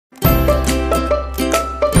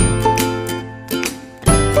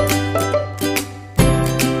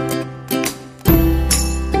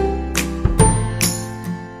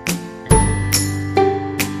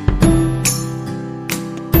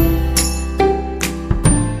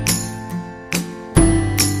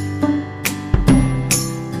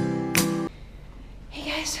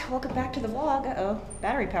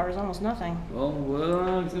battery power is almost nothing. Well,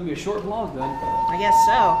 it's going to be a short vlog then. I guess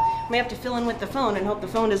so. We have to fill in with the phone and hope the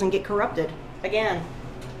phone doesn't get corrupted again.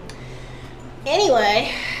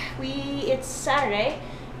 Anyway, it's Saturday.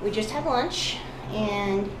 We just had lunch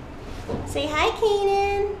and say hi,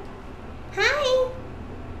 Kanan. Hi.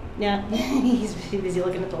 No, he's busy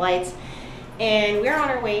looking at the lights. And we're on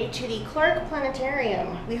our way to the Clark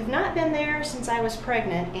Planetarium. We have not been there since I was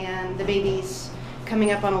pregnant, and the baby's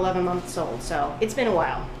coming up on 11 months old, so it's been a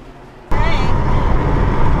while. All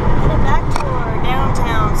right, headed back toward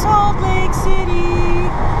downtown Salt Lake City.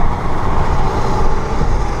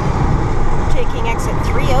 Taking exit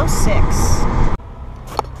 306.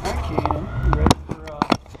 Okay, you ready for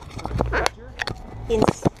adventure? In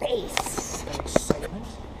space. Excitement.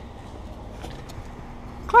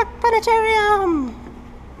 Clark Planetarium!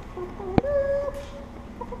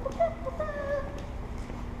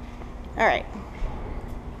 Alright.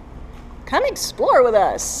 Come explore with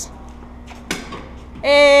us.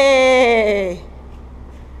 Hey!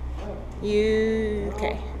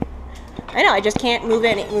 Okay. I know, I just can't move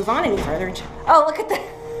on any further. Oh, look at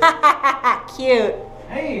that. Cute.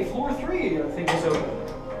 Hey, floor 3, I think is open.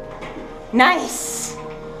 Nice.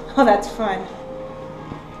 Oh, that's fun.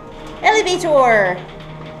 Elevator.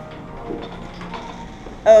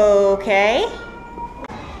 Okay.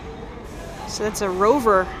 So that's a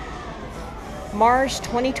rover. Mars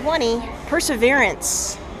 2020.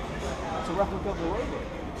 Perseverance. It's a replica of the rover.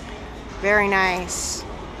 Very nice.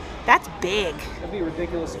 That's big. That'd be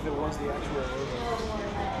ridiculous if it was the actual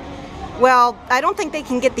rover. Well, I don't think they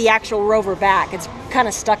can get the actual rover back. It's kind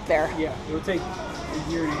of stuck there. Yeah, it would take a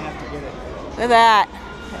year and a half to get it. Look at that.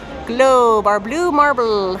 Globe, our blue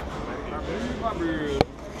marble.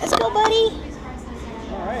 Let's go, buddy.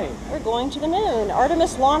 All right. We're going to the moon.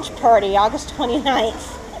 Artemis launch party, August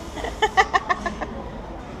 29th.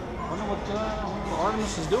 I wonder what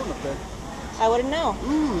Artemis is doing up there. I wouldn't know.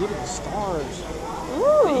 Ooh, look at the stars.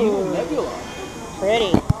 Ooh. The evil nebula.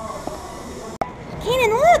 Pretty.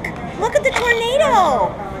 Kenan, look! Look at the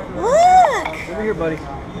tornado! Look! Over here, buddy.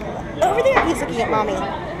 Over there, he's looking at mommy.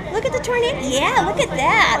 Look at the tornado. Yeah, look at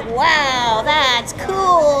that. Wow, that's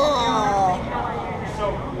cool.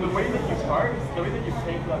 So the way that you park, the way that you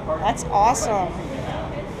take that park. That's awesome.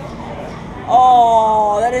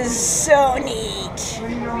 Oh, that is so neat.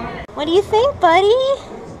 What do you think, buddy?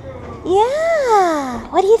 Yeah.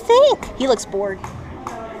 What do you think? He looks bored.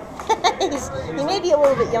 He may be a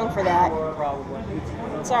little bit young for that. Probably.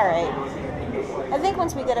 It's all right. I think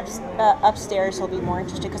once we get upstairs, he'll be more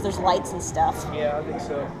interested because there's lights and stuff. Yeah, I think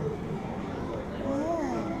so.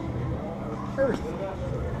 Yeah.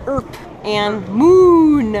 Earth and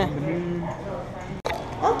moon. Okay,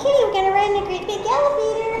 we're gonna ride in a great big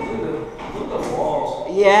elevator. Look at the walls.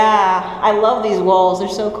 Yeah, I love these walls. They're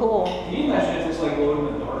so cool. Can you imagine if it's like glowed in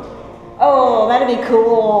the dark? Oh, that'd be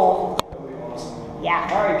cool. Yeah.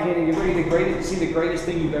 All right, Katie, get ready to see the greatest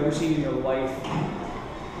thing you've ever seen in your life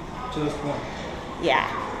to this point. Yeah.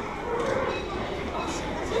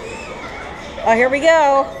 Oh, here we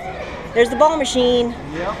go. There's the ball machine.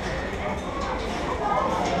 Yep.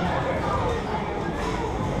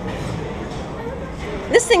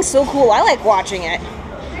 This thing's so cool. I like watching it.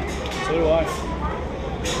 So do I.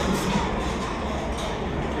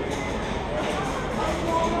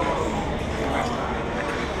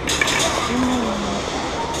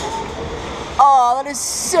 Oh, that is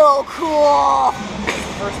so cool.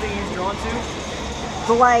 First thing he's drawn to?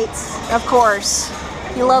 The lights, of course.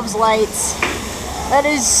 He loves lights. That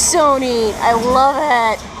is so neat. I love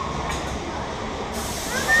it.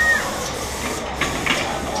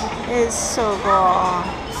 It is so cool.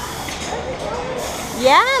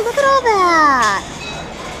 Yeah, look at all that.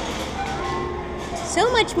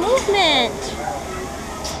 So much movement.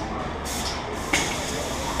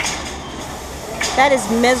 That is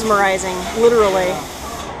mesmerizing, literally.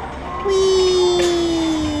 Whee!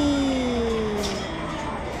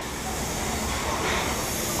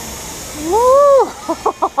 Woo!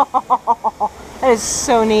 That is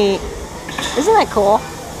so neat. Isn't that cool?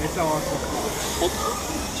 It's awesome.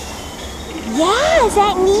 Yeah, is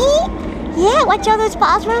that neat? Yeah, watch all those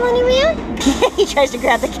balls rolling around. He tries to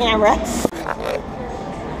grab the camera.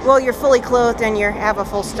 Well, you're fully clothed and you have a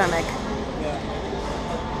full stomach.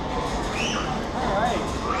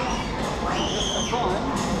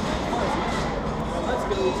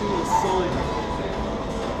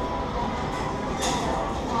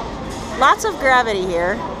 Lots of gravity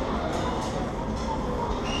here.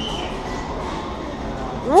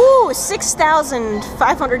 Woo,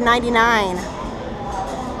 6,599.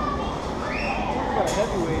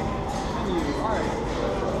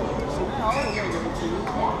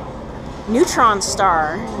 Neutron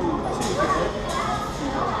star.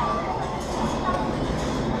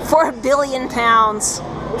 4 billion pounds.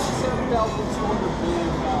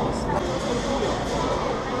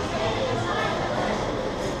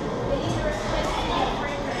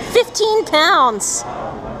 15 pounds.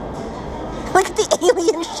 Look at the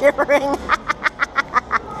alien shivering.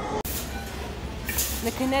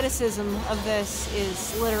 The kineticism of this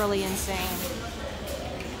is literally insane.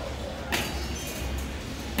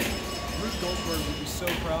 Rube Goldberg would be so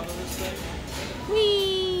proud of this thing.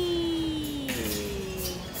 Whee!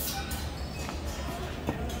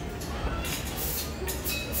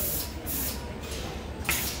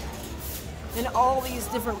 And all these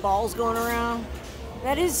different balls going around.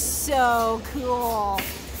 That is so cool.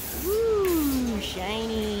 Ooh,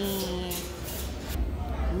 shiny.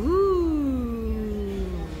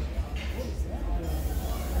 Ooh.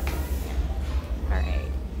 All right.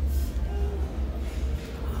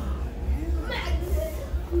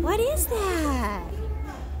 What is that?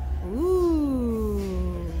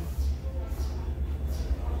 Ooh.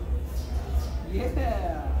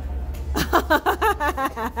 Yeah.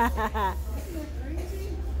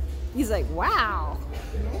 He's like, wow.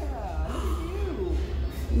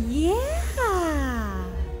 Yeah.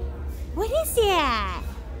 What is that?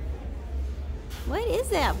 What is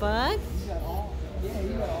that, bug?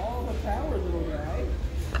 You got all the power, little guy.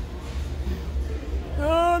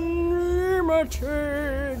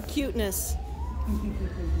 Unlimited cuteness.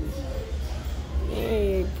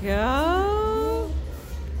 There you go.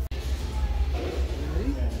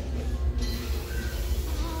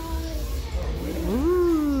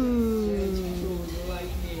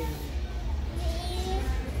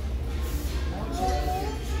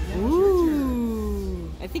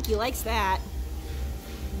 I think he likes that.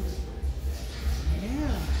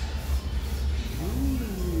 Yeah.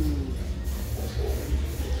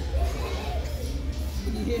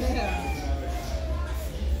 Yeah.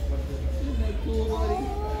 Isn't that cool, buddy?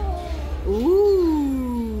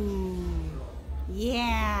 Ooh.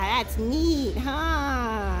 Yeah, that's neat,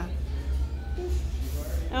 huh?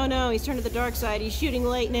 Oh no, he's turned to the dark side. He's shooting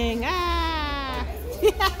lightning. Ah!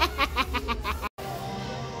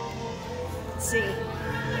 Let's see.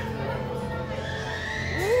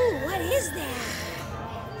 Ooh, what is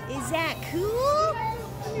that? Is that cool?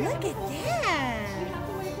 Look at that.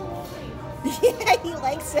 Yeah, he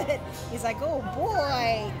likes it. He's like, oh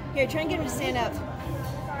boy. Here, try and get him to stand up.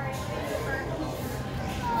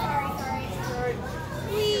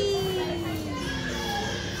 Whee!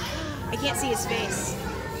 I can't see his face.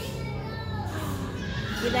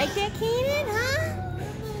 You like that, Kanan, huh?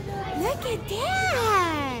 Look at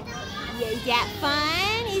that. Yeah, is that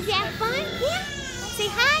fun? Is that fun? Yeah. Say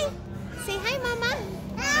hi. Say hi, Mama.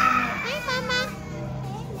 Hi, Mama.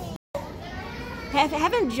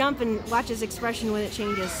 Have him jump and watch his expression when it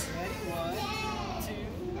changes.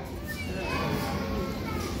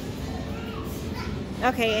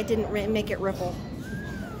 Okay, it didn't make it ripple.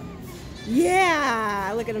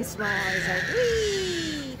 Yeah! Look at him smile. He's like,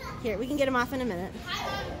 whee! Here, we can get him off in a minute.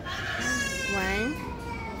 1,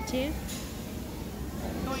 2.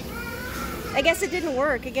 I guess it didn't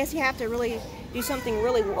work. I guess you have to really do something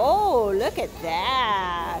really... Oh, look at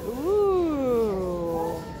that!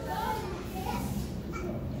 Ooh!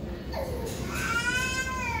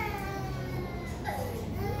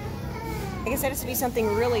 I guess that has to be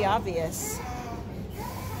something really obvious.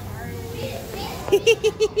 Look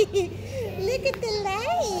at the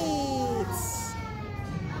lights!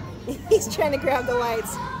 He's trying to grab the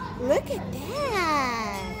lights. Look at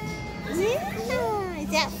that! Yeah. Is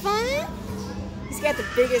that fun? He's got the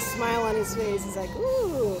biggest smile on his face. He's like,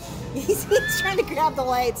 ooh. He's trying to grab the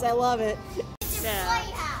lights. I love it. So,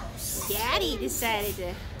 Daddy decided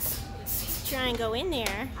to try and go in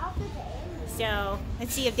there. So,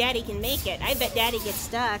 let's see if Daddy can make it. I bet Daddy gets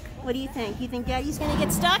stuck. What do you think? You think Daddy's gonna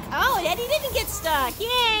get stuck? Oh, Daddy didn't get stuck.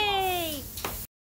 Yay!